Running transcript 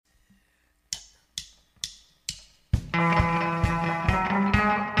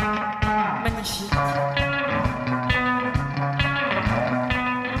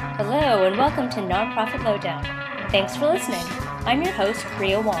to Nonprofit Lowdown. Thanks for listening. I'm your host,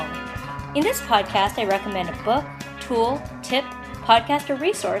 Ria Wong. In this podcast, I recommend a book, tool, tip, podcast, or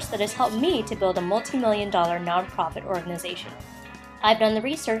resource that has helped me to build a multi-million-dollar nonprofit organization. I've done the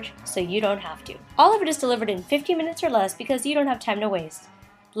research, so you don't have to. All of it is delivered in 50 minutes or less because you don't have time to waste.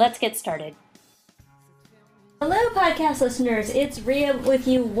 Let's get started. Hello, podcast listeners. It's Ria with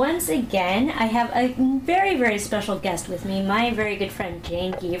you once again. I have a very, very special guest with me, my very good friend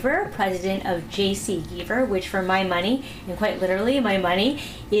Jane Geaver, president of JC Geaver, which for my money, and quite literally my money,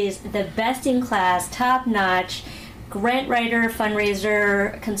 is the best-in-class, top-notch grant writer,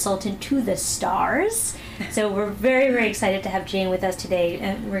 fundraiser, consultant to the stars. So we're very, very excited to have Jane with us today,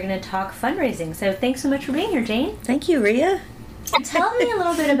 and we're going to talk fundraising. So thanks so much for being here, Jane. Thank you, Ria. Tell me a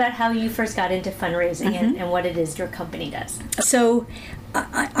little bit about how you first got into fundraising and what it is your company does. So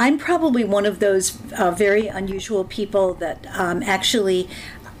I'm probably one of those very unusual people that actually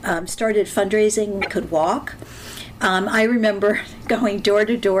started fundraising, could walk. I remember going door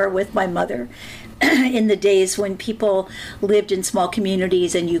to door with my mother in the days when people lived in small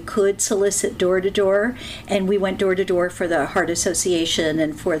communities and you could solicit door to door, and we went door to door for the Heart Association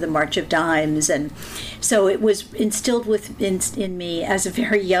and for the March of Dimes, and so it was instilled in me as a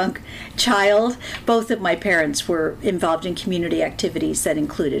very young child. Both of my parents were involved in community activities that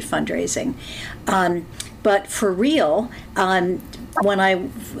included fundraising, but for real, when I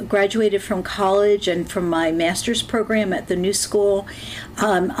graduated from college and from my master's program at the New School,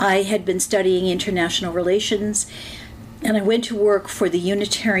 I had been studying international relations, and I went to work for the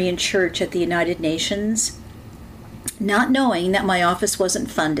Unitarian Church at the United Nations, not knowing that my office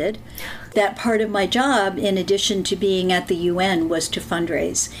wasn't funded. That part of my job, in addition to being at the UN, was to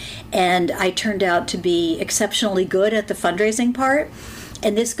fundraise. And I turned out to be exceptionally good at the fundraising part.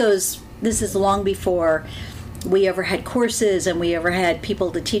 And this is long before we ever had courses and we ever had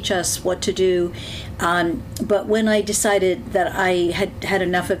people to teach us what to do. But when I decided that I had had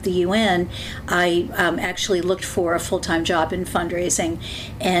enough of the UN, I actually looked for a full-time job in fundraising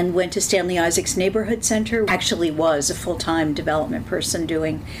and went to Stanley Isaac's Neighborhood Center. Actually was a full-time development person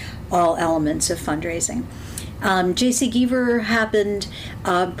doing all elements of fundraising. JC Geaver happened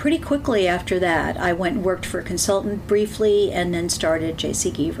pretty quickly after that. I went and worked for a consultant briefly and then started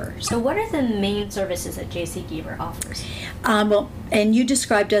JC Geaver. So what are the main services that JC Geaver offers? And you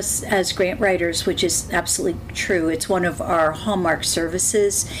described us as grant writers, which is absolutely true. It's one of our hallmark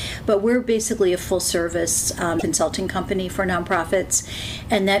services, but we're basically a full-service consulting company for nonprofits,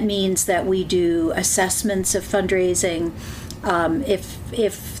 and that means that we do assessments of fundraising.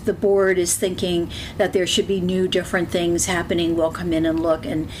 If the board is thinking that there should be new, different things happening, we'll come in and look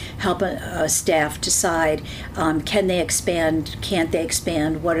and help a staff decide, can they expand, can't they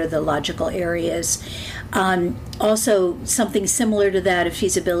expand, what are the logical areas. Also, something similar to that, a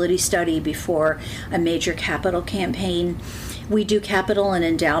feasibility study before a major capital campaign. We do capital and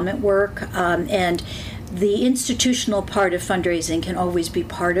endowment work, and the institutional part of fundraising can always be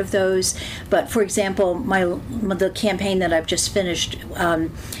part of those. But for example, the campaign that I've just finished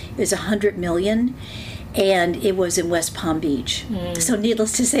is $100 million, and it was in West Palm Beach. So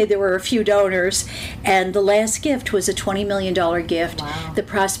needless to say, there were a few donors, and the last gift was a $20 million gift. Wow. The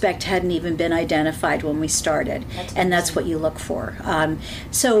prospect hadn't even been identified when we started, that's what you look for.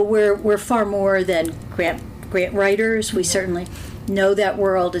 So we're far more than grant writers. We certainly know that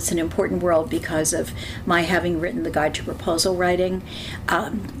world. It's an important world because of my having written the Guide to Proposal Writing.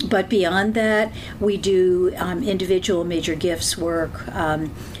 But beyond that, we do individual major gifts work.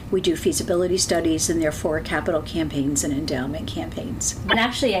 We do feasibility studies and therefore capital campaigns and endowment campaigns. And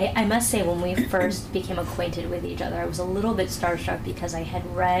actually, I must say, when we first became acquainted with each other, I was a little bit starstruck because I had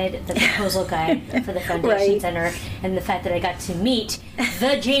read the proposal guide for the Foundation Center, and the fact that I got to meet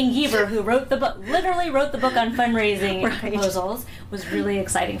the Jane Geaver who literally wrote the book on fundraising proposals, was really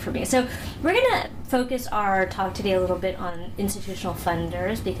exciting for me. So we're going to focus our talk today a little bit on institutional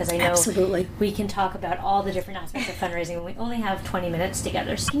funders, because I know we can talk about all the different aspects of fundraising when we only have 20 minutes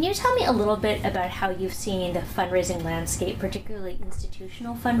together. So can you tell me a little bit about how you've seen the fundraising landscape, particularly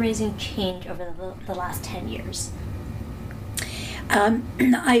institutional fundraising, change over the last 10 years?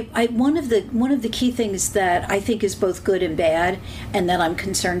 One of the key things that I think is both good and bad, and that I'm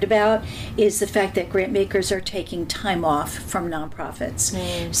concerned about, is the fact that grant makers are taking time off from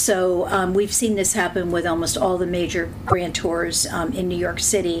nonprofits. So we've seen this happen with almost all the major grantors in New York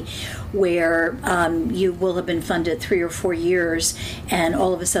City, where you will have been funded 3 or 4 years, and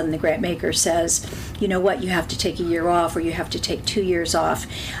all of a sudden the grant maker says, you know what, you have to take a year off, or you have to take 2 years off.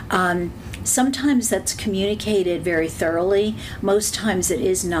 sometimes that's communicated very thoroughly. Most times it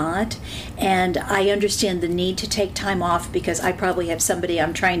is not. And I understand the need to take time off because I probably have somebody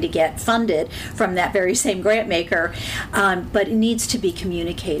I'm trying to get funded from that very same grant maker. But it needs to be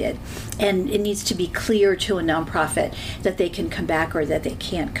communicated. And it needs to be clear to a nonprofit that they can come back or that they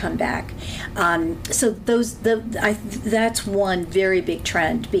can't come back. So that's one very big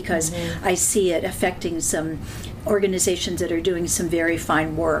trend because I see it affecting some organizations that are doing some very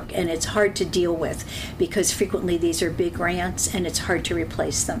fine work, and it's hard to deal with because frequently these are big grants and it's hard to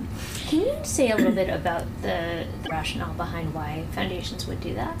replace them. Can you say a little bit about the rationale behind why foundations would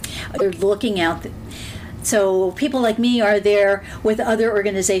do that? They're looking out. So people like me are there with other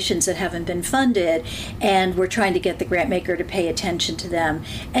organizations that haven't been funded, and we're trying to get the grant maker to pay attention to them.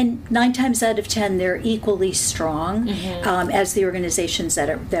 And 9 times out of 10, they're equally strong as the organizations that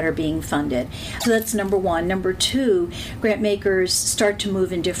are being funded. So that's number one. Number two, grant makers start to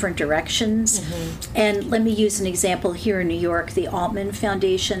move in different directions. And let me use an example here in New York, the Altman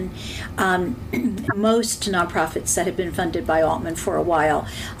Foundation. Most nonprofits that have been funded by Altman for a while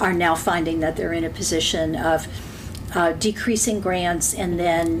are now finding that they're in a position of decreasing grants and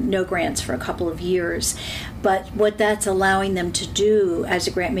then no grants for a couple of years. But what that's allowing them to do as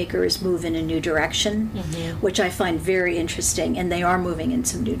a grant maker is move in a new direction, which I find very interesting, and they are moving in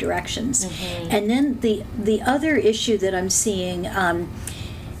some new directions. And then the other issue that I'm seeing,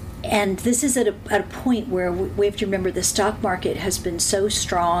 and this is at a point where we have to remember the stock market has been so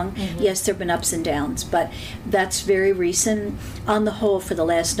strong. Yes, there have been ups and downs, but that's very recent. On the whole, for the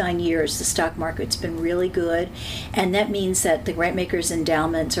last 9 years, the stock market's been really good, and that means that the grant makers'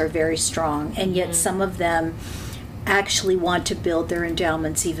 endowments are very strong, and yet some of them actually want to build their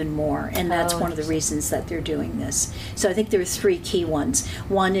endowments even more, and that's one of the reasons that they're doing this. So I think there are 3 key ones.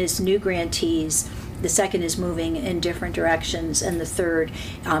 One is new grantees. The second is moving in different directions, and the third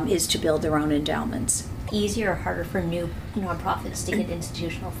is to build their own endowments. Easier or harder for new nonprofits to get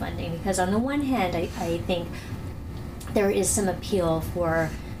institutional funding? Because on the one hand, I think there is some appeal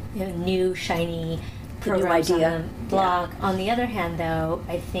for new, shiny programs on the block. On the other hand, though,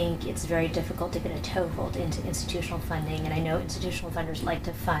 I think it's very difficult to get a toehold into institutional funding, and I know institutional funders like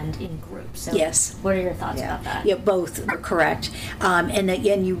to fund in groups. So yes. What are your thoughts about that? Yeah, both are correct. And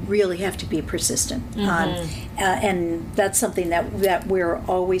again, you really have to be persistent. And that's something that we're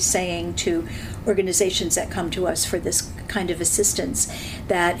always saying to organizations that come to us for this kind of assistance,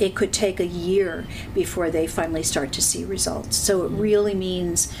 that it could take a year before they finally start to see results. So it really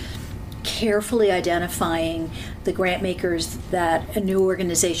means carefully identifying the grant makers that a new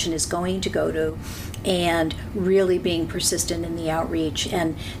organization is going to go to, and really being persistent in the outreach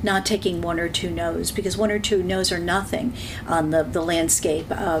and not taking 1 or 2 no's, because 1 or 2 no's are nothing on the landscape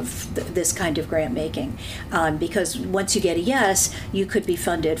of this kind of grant making. Because once you get a yes, you could be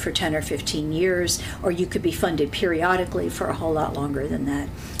funded for 10 or 15 years, or you could be funded periodically for a whole lot longer than that.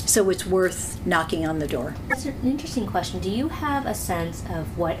 So it's worth knocking on the door. That's an interesting question. Do you have a sense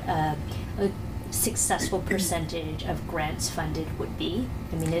of what a successful percentage of grants funded would be?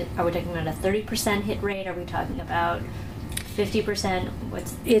 I mean, are we talking about a 30% hit rate? Are we talking about 50%?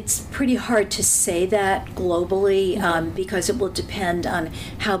 It's pretty hard to say that globally because it will depend on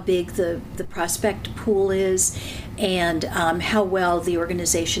how big the prospect pool is and how well the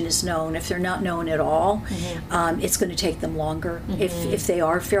organization is known. If they're not known at all, it's going to take them longer. If they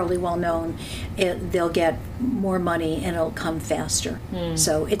are fairly well known, they'll get more money and it'll come faster.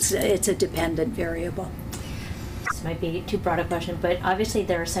 So it's a dependent variable. This might be too broad a question, but obviously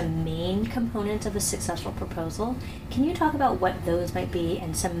there are some main components of a successful proposal. Can you talk about what those might be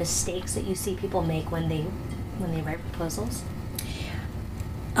and some mistakes that you see people make when they write proposals?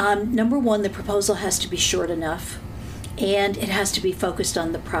 Number one, the proposal has to be short enough, and it has to be focused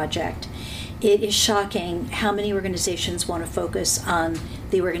on the project. It is shocking how many organizations want to focus on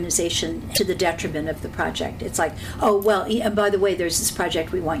the organization to the detriment of the project. It's like, oh, well, and by the way, there's this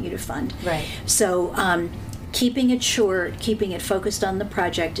project we want you to fund. Right. So keeping it short, keeping it focused on the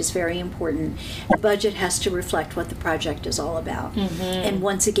project is very important. The budget has to reflect what the project is all about. And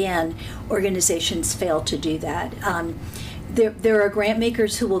once again, organizations fail to do that. There are grant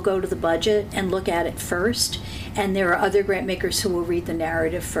makers who will go to the budget and look at it first, and there are other grant makers who will read the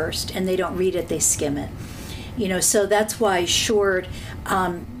narrative first, and they don't read it, they skim it. So that's why short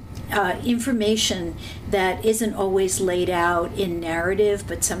information that isn't always laid out in narrative,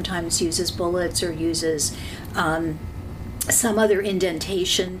 but sometimes uses bullets or uses some other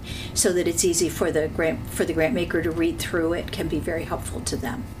indentation so that it's easy for the grant maker to read through it, can be very helpful to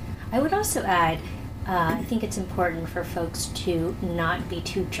them. I would also add, I think it's important for folks to not be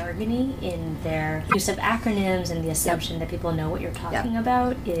too jargony in their use of acronyms, and the assumption that people know what you're talking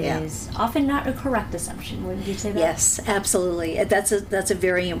about is often not a correct assumption. Wouldn't you say that? Yes, absolutely. That's a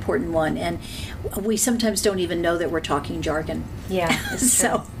very important one, and we sometimes don't even know that we're talking jargon. Yeah, it's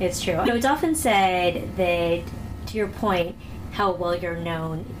true. It's true. It's often said that, to your point, how well you're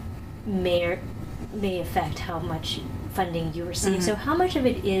known may affect how much funding you receive. Mm-hmm. So how much of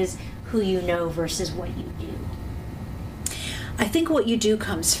it is who you know versus what you do? I think what you do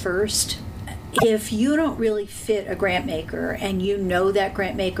comes first. If you don't really fit a grant maker and you know that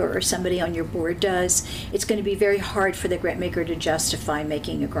grant maker or somebody on your board does, it's going to be very hard for the grant maker to justify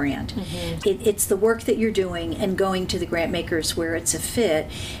making a grant. Mm-hmm. It's the work that you're doing and going to the grant makers where it's a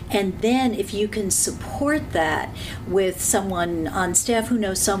fit. And then if you can support that with someone on staff who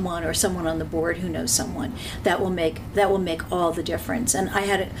knows someone or someone on the board who knows someone, that will make all the difference. And I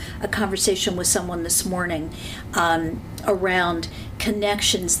had a conversation with someone this morning around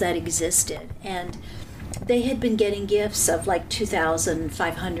connections that existed, and they had been getting gifts of like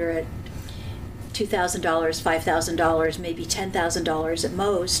 $2,500, $5,000, maybe $10,000 at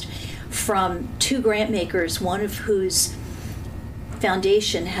most from two grant makers, one of whose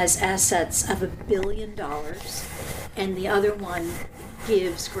foundation has assets of $1 billion, and the other one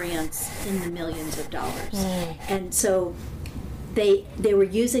gives grants in the millions of dollars. And so they were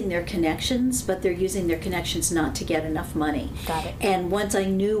using their connections, but they're using their connections not to get enough money. Got it. And once I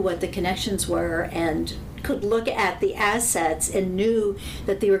knew what the connections were and could look at the assets and knew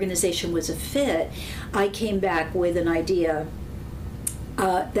that the organization was a fit, I came back with an idea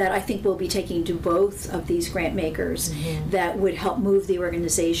that I think we'll be taking to both of these grant makers that would help move the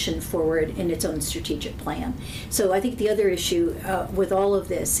organization forward in its own strategic plan. So I think the other issue with all of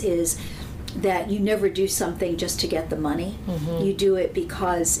this is that you never do something just to get the money. You do it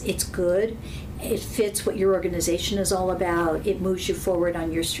because it's good, it fits what your organization is all about, it moves you forward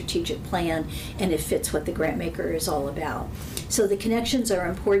on your strategic plan, and it fits what the grant maker is all about. So the connections are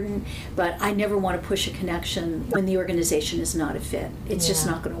important, but I never want to push a connection when the organization is not a fit. It's just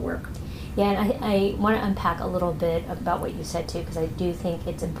not going to work. Yeah, and I want to unpack a little bit about what you said too, because I do think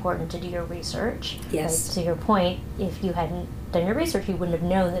it's important to do your research. Yes. Right? To your point, if you hadn't done your research, you wouldn't have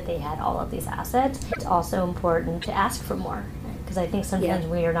known that they had all of these assets. It's also important to ask for more, because I think sometimes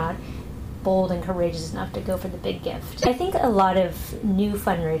we are not bold and courageous enough to go for the big gift. I think a lot of new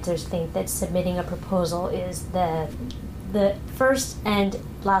fundraisers think that submitting a proposal is the first and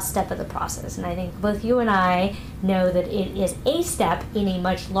last step of the process, and I think both you and I know that it is a step in a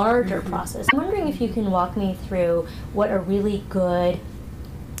much larger process. I'm wondering if you can walk me through what a really good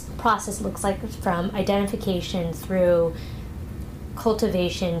process looks like from identification through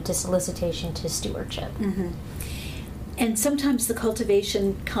cultivation to solicitation to stewardship. And sometimes the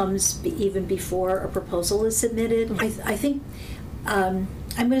cultivation comes even before a proposal is submitted. I think I'm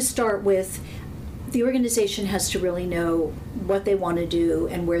going to start with the organization has to really know what they want to do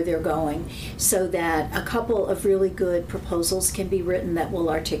and where they're going, so that a couple of really good proposals can be written that will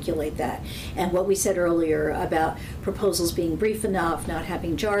articulate that. And what we said earlier about proposals being brief enough, not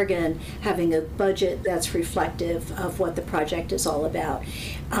having jargon, having a budget that's reflective of what the project is all about.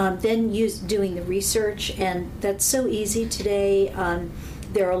 Then doing the research, and that's so easy today.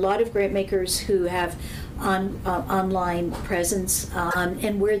 There are a lot of grant makers who have online presence,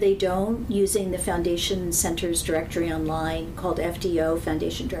 and where they don't, using the Foundation Center's directory online called FDO,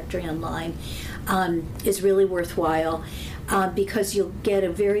 Foundation Directory Online, is really worthwhile, because you'll get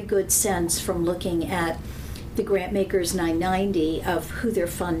a very good sense from looking at the grant makers 990 of who they're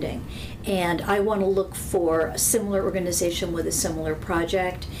funding. And I want to look for a similar organization with a similar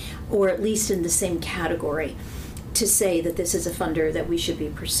project, or at least in the same category, to say that this is a funder that we should be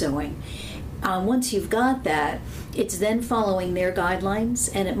pursuing. Once you've got that, it's then following their guidelines,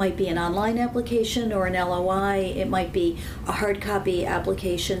 and it might be an online application or an LOI. It might be a hard copy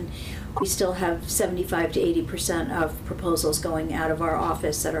application. We still have 75 to 80% of proposals going out of our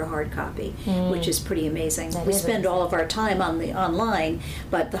office that are hard copy, which is pretty amazing. We spend all of our time on the online,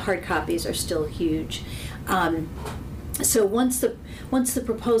 but the hard copies are still huge. So once the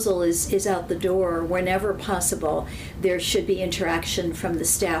proposal is out the door, whenever possible, there should be interaction from the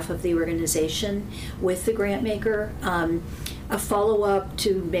staff of the organization with the grant maker, a follow-up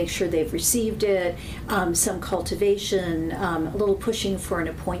to make sure they've received it, some cultivation, a little pushing for an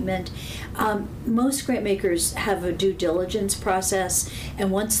appointment. Most grant makers have a due diligence process,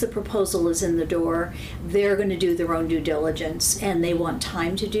 and once the proposal is in the door, they're going to do their own due diligence, and they want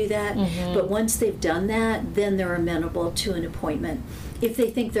time to do that. But once they've done that, then they're amenable to an appointment. if they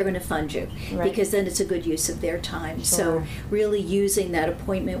think they're going to fund you, Right. because then it's a good use of their time. Sure. So really using that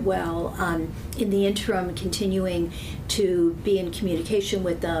appointment well. In the interim, continuing to be in communication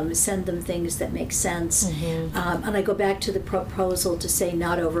with them, send them things that make sense. And I go back to the proposal to say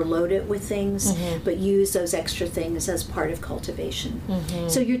not overload it with things, but use those extra things as part of cultivation.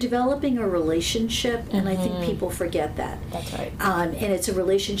 So you're developing a relationship, and I think people forget that. That's right. And it's a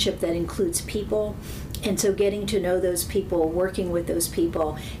relationship that includes people. And so getting to know those people, working with those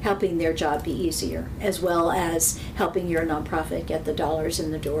people, helping their job be easier, as well as helping your nonprofit get the dollars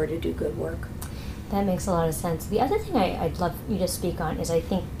in the door to do good work. That makes a lot of sense. The other thing I'd love you to speak on is I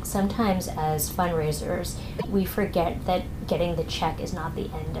think sometimes as fundraisers, we forget that getting the check is not the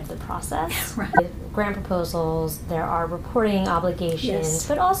end of the process. Right. With grant proposals, there are reporting obligations, Yes.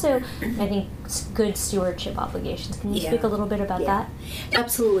 but also, I think, good stewardship obligations. Can you Yeah. speak a little bit about that?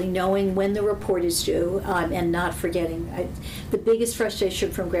 Absolutely, knowing when the report is due, and not forgetting. The biggest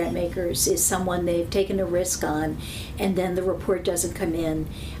frustration from grant makers is someone they've taken a risk on, and then the report doesn't come in.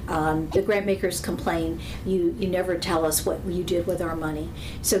 The grant makers complain, you never tell us what you did with our money.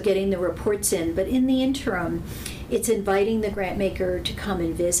 So getting the reports in, but in the interim, it's inviting the grant maker to come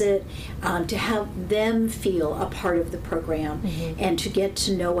and visit, to have them feel a part of the program, and to get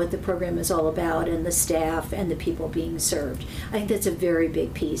to know what the program is all about, and the staff and the people being served. I think that's a very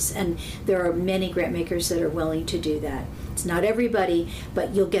big piece, and there are many grant makers that are willing to do that. It's not everybody,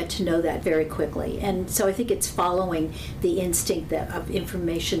 but you'll get to know that very quickly. And so I think it's following the instinct of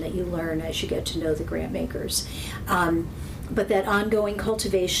information that you learn as you get to know the grant makers. But that ongoing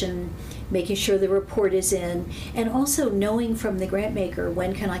cultivation, making sure the report is in, and also knowing from the grant maker,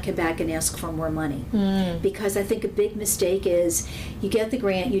 when can I come back and ask for more money? Because I think a big mistake is you get the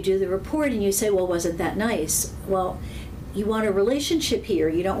grant, you do the report, and you say, well, wasn't that nice? Well, you want a relationship here.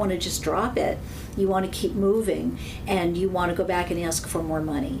 You don't want to just drop it. You want to keep moving, and you want to go back and ask for more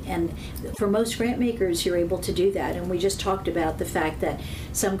money. And for most grant makers, you're able to do that. And we just talked about the fact that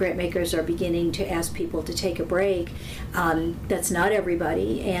some grant makers are beginning to ask people to take a break. That's not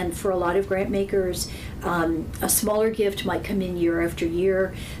everybody. And for a lot of grant makers, a smaller gift might come in year after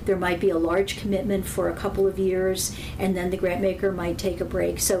year. There might be a large commitment for a couple of years, and then the grant maker might take a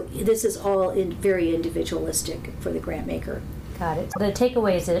break. So this is all very individualistic for the grant maker. Got it. The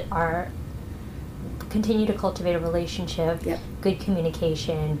takeaways are continue to cultivate a relationship, Yep. good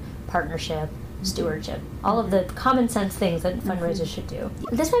communication, partnership, stewardship, all of the common sense things that fundraisers should do.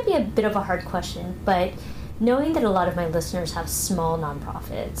 This might be a bit of a hard question, but knowing that a lot of my listeners have small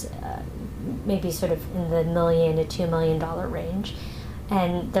nonprofits, maybe sort of in the $1 million to $2 million range,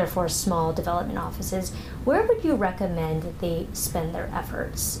 and therefore small development offices, where would you recommend that they spend their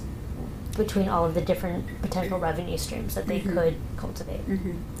efforts between all of the different potential revenue streams that they could cultivate?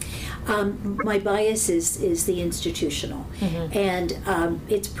 My bias is the institutional, and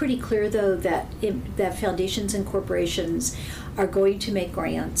it's pretty clear though that that foundations and corporations are going to make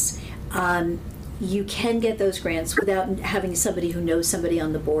grants. You can get those grants without having somebody who knows somebody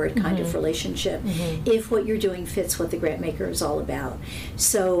on the board kind of relationship, if what you're doing fits what the grant maker is all about.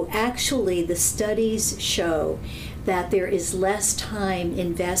 So actually the studies show that there is less time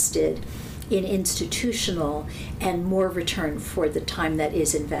invested in institutional and more return for the time that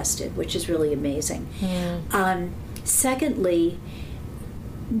is invested, which is really amazing. Secondly,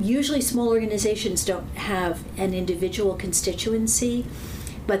 usually small organizations don't have an individual constituency,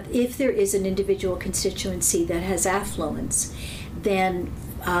 but if there is an individual constituency that has affluence, then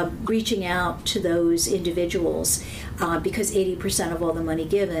reaching out to those individuals, because 80% of all the money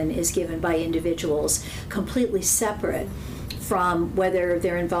given is given by individuals completely separate from whether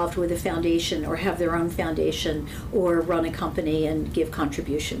they're involved with a foundation or have their own foundation or run a company and give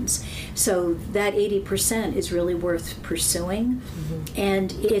contributions. So that 80% is really worth pursuing.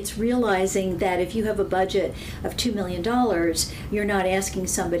 And it's realizing that if you have a budget of $2 million, you're not asking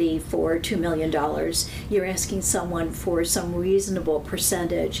somebody for $2 million. You're asking someone for some reasonable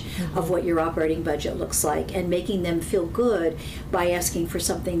percentage of what your operating budget looks like, and making them feel good by asking for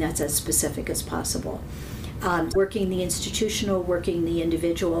something that's as specific as possible. Working the institutional, working the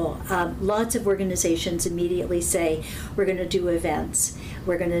individual. Lots of organizations immediately say, we're going to do events.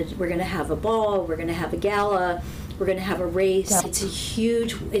 We're going to have a ball. We're going to have a gala. We're going to have a race. Yeah.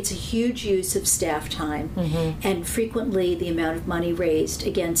 It's a huge use of staff time, and frequently the amount of money raised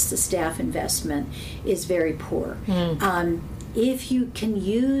against the staff investment is very poor. If you can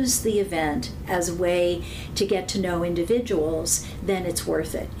use the event as a way to get to know individuals, then it's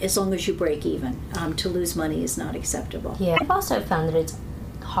worth it, as long as you break even. To lose money is not acceptable. Yeah, I've also found that it's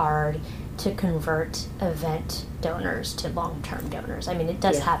hard to convert event donors to long-term donors. I mean, it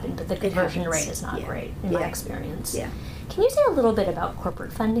does happen, but the conversion rate is not great in my experience. Can you say a little bit about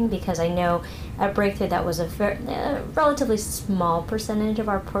corporate funding? Because I know at Breakthrough that was a relatively small percentage of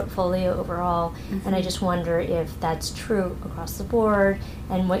our portfolio overall, and I just wonder if that's true across the board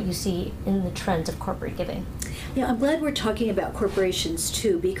and what you see in the trends of corporate giving. Yeah, I'm glad we're talking about corporations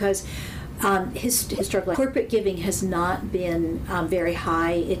too, because historically, corporate giving has not been very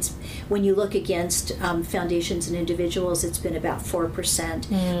high. It's when you look against foundations and individuals, it's been about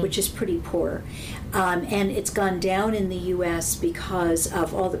 4%, which is pretty poor. And it's gone down in the U.S. because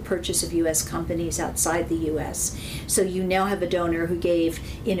of all the purchase of U.S. companies outside the U.S. So you now have a donor who gave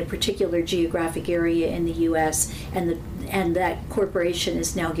in a particular geographic area in the U.S. and that corporation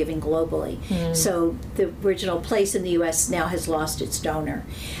is now giving globally. So the original place in the U.S. now has lost its donor.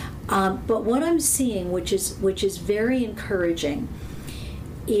 But what I'm seeing, which is very encouraging,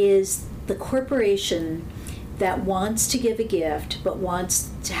 is the corporation that wants to give a gift but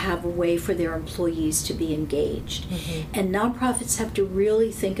wants to have a way for their employees to be engaged. And nonprofits have to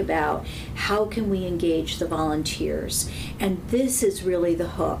really think about how can we engage the volunteers. And this is really the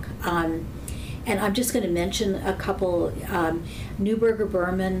hook. And I'm just going to mention a couple. Neuberger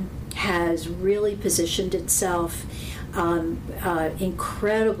Berman has really positioned itself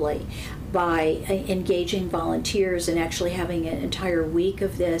incredibly by engaging volunteers and actually having an entire week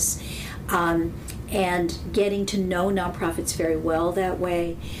of this and getting to know nonprofits very well that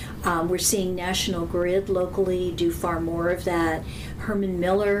way. We're seeing National Grid locally do far more of that. Herman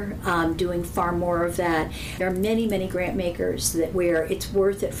Miller doing far more of that. There are many, many grant makers where it's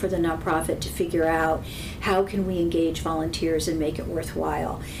worth it for the nonprofit to figure out how can we engage volunteers and make it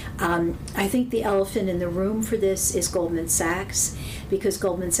worthwhile. I think the elephant in the room for this is Goldman Sachs, because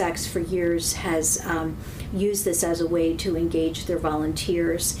Goldman Sachs for years has used this as a way to engage their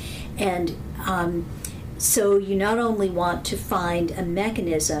volunteers. And so you not only want to find a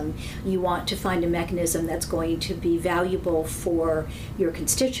mechanism, you want to find a mechanism that's going to be valuable for your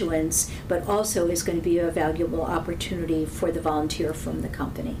constituents, but also is going to be a valuable opportunity for the volunteer from the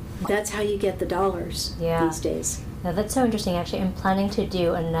company. That's how you get the dollars these days. Now, that's so interesting. Actually, I'm planning to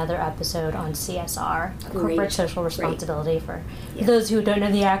do another episode on CSR, corporate social responsibility. For those who don't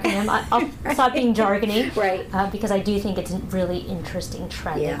know the acronym, I'll stop being jargony, because I do think it's a really interesting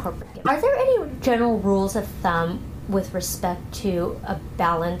trend in corporate giving. Are there any general rules of thumb with respect to a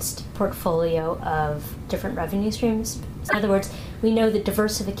balanced portfolio of different revenue streams? In other words, we know that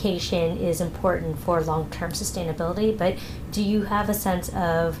diversification is important for long-term sustainability, but do you have a sense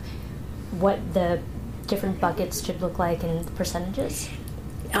of what the different buckets should look like in percentages?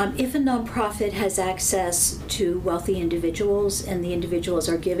 If a nonprofit has access to wealthy individuals and the individuals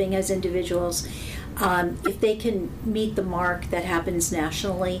are giving as individuals, if they can meet the mark that happens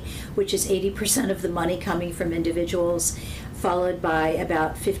nationally, which is 80% of the money coming from individuals, followed by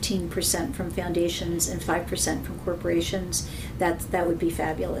about 15% from foundations and 5% from corporations, that would be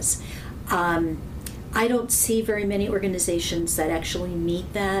fabulous. I don't see very many organizations that actually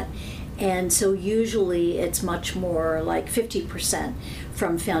meet that. And so usually it's much more like 50%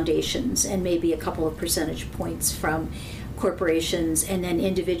 from foundations and maybe a couple of percentage points from corporations, and then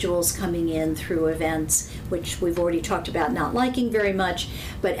individuals coming in through events, which we've already talked about not liking very much,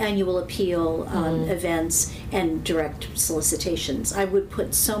 but annual appeal events and direct solicitations. I would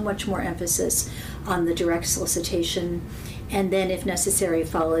put so much more emphasis on the direct solicitation, and then if necessary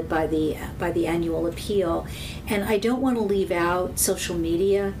followed by the annual appeal. And I don't want to leave out social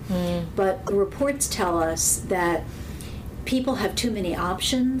media, but the reports tell us that people have too many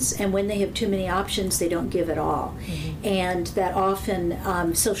options, and when they have too many options, they don't give at all. And that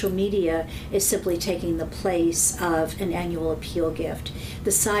often social media is simply taking the place of an annual appeal gift.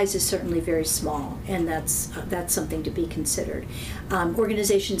 The size is certainly very small, and that's something to be considered.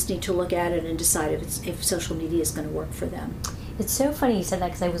 Organizations need to look at it and decide if social media is going to work for them. It's so funny you said that,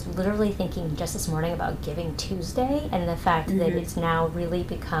 because I was literally thinking just this morning about Giving Tuesday and the fact that it's now really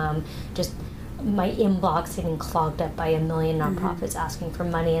become just my inbox getting clogged up by a million nonprofits asking for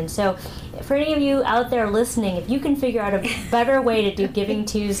money. And so for any of you out there listening, if you can figure out a better way to do Giving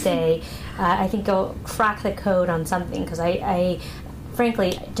Tuesday, I think go crack the code on something, because I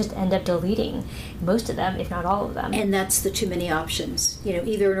frankly just end up deleting most of them, if not all of them. And that's the too many options. You know,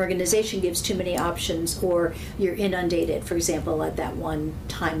 either an organization gives too many options or you're inundated, for example, at that one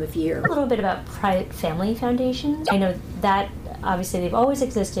time of year. A little bit about private family foundations. I know that obviously they've always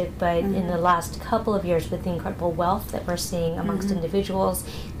existed, but in the last couple of years, with the incredible wealth that we're seeing amongst individuals,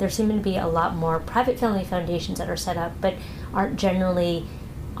 there seem to be a lot more private family foundations that are set up, but aren't generally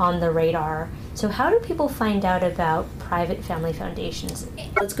on the radar. So how do people find out about private family foundations?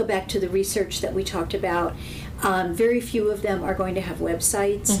 Let's go back to the research that we talked about. Very few of them are going to have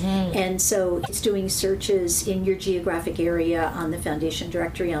websites, and so it's doing searches in your geographic area on the foundation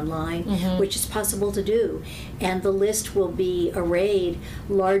directory online, which is possible to do, and the list will be arrayed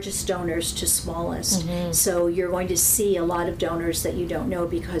largest donors to smallest. So you're going to see a lot of donors that you don't know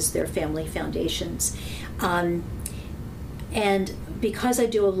because they're family foundations. And because I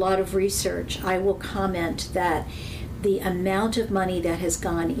do a lot of research, I will comment that the amount of money that has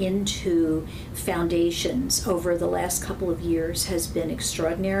gone into foundations over the last couple of years has been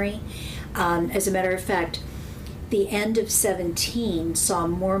extraordinary. As a matter of fact, the end of 2017 saw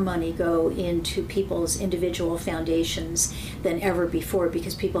more money go into people's individual foundations than ever before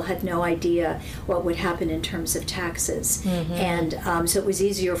because people had no idea what would happen in terms of taxes. And so it was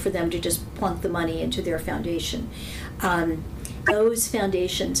easier for them to just plunk the money into their foundation. Those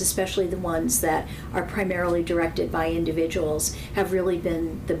foundations, especially the ones that are primarily directed by individuals, have really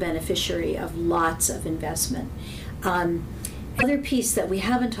been the beneficiary of lots of investment. Other piece that we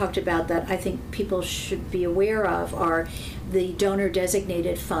haven't talked about that I think people should be aware of are the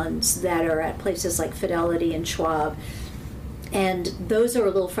donor-designated funds that are at places like Fidelity and Schwab. And those are a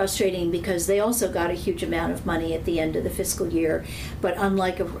little frustrating because they also got a huge amount of money at the end of the fiscal year. But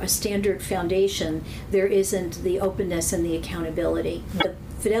unlike a standard foundation, there isn't the openness and the accountability. The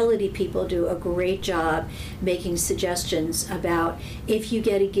Fidelity people do a great job making suggestions about if you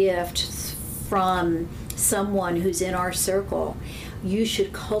get a gift from someone who's in our circle, you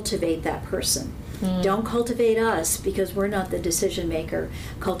should cultivate that person. Don't cultivate us because we're not the decision maker.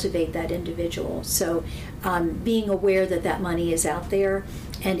 Cultivate that individual. So being aware that that money is out there,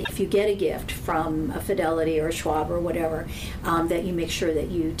 and if you get a gift from a Fidelity or a Schwab or whatever, that you make sure that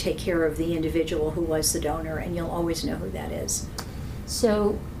you take care of the individual who was the donor, and you'll always know who that is.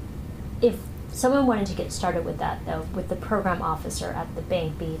 So if someone wanted to get started with that, though, would the program officer at the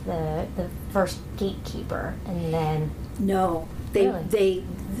bank be the first gatekeeper, and then... No.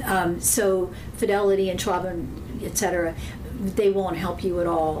 So Fidelity and Schwab, and et cetera, they won't help you at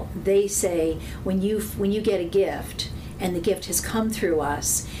all. They say when you get a gift and the gift has come through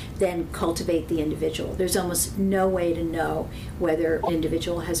us, then cultivate the individual. There's almost no way to know whether an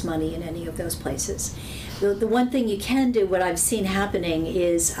individual has money in any of those places. The one thing you can do, what I've seen happening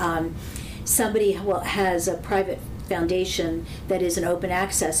is somebody has a private foundation that is an open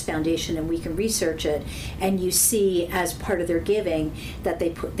access foundation, and we can research it, and you see as part of their giving that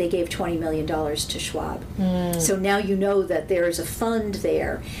they gave $20 million to Schwab. So now you know that there is a fund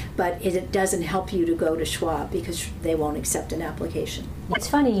there, but it doesn't help you to go to Schwab because they won't accept an application. It's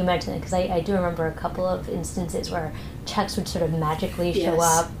funny you mentioned it because I do remember a couple of instances where checks would sort of magically show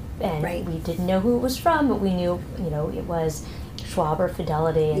up, and we didn't know who it was from, but we knew it was Schwab or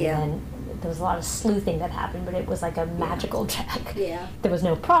Fidelity, and then there was a lot of sleuthing that happened, but it was like a magical check. There was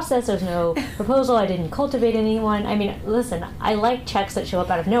no process, there was no proposal, I didn't cultivate anyone. I mean, listen, I like checks that show up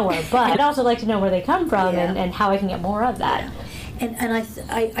out of nowhere, but I'd also like to know where they come from and how I can get more of that. And I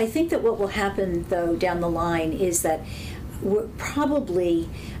think that what will happen, though, down the line is that we're probably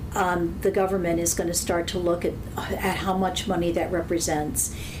the government is going to start to look at how much money that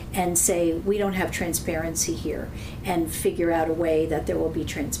represents and say, we don't have transparency here, and figure out a way that there will be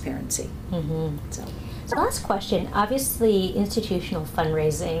transparency. So last question. Obviously, institutional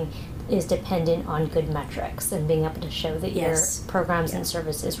fundraising is dependent on good metrics and being able to show that your programs and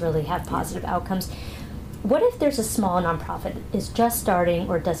services really have positive outcomes. What if there's a small nonprofit that is just starting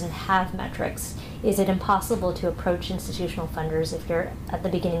or doesn't have metrics? Is it impossible to approach institutional funders if you're at the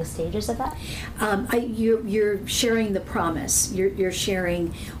beginning stages of that? You're sharing the promise. You're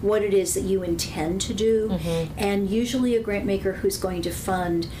sharing what it is that you intend to do. And usually a grant maker who's going to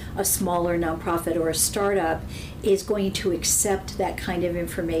fund a smaller nonprofit or a startup is going to accept that kind of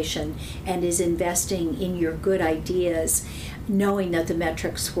information and is investing in your good ideas, knowing that the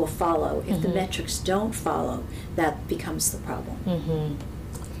metrics will follow. If the metrics don't follow, that becomes the problem.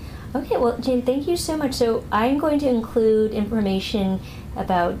 Okay, well, Jane, thank you so much. So I'm going to include information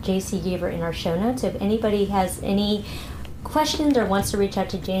about J.C. Geaver in our show notes. So if anybody has any questions or wants to reach out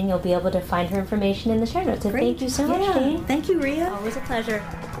to Jane, you'll be able to find her information in the show notes. So thank you so much, Jane. Thank you, Rhea. Always a pleasure.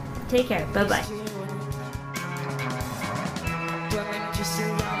 Take care. Bye-bye.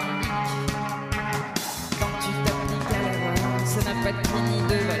 Ça n'a pas de limite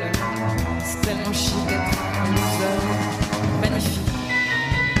de valeur. C'est tellement chic d'être un loser.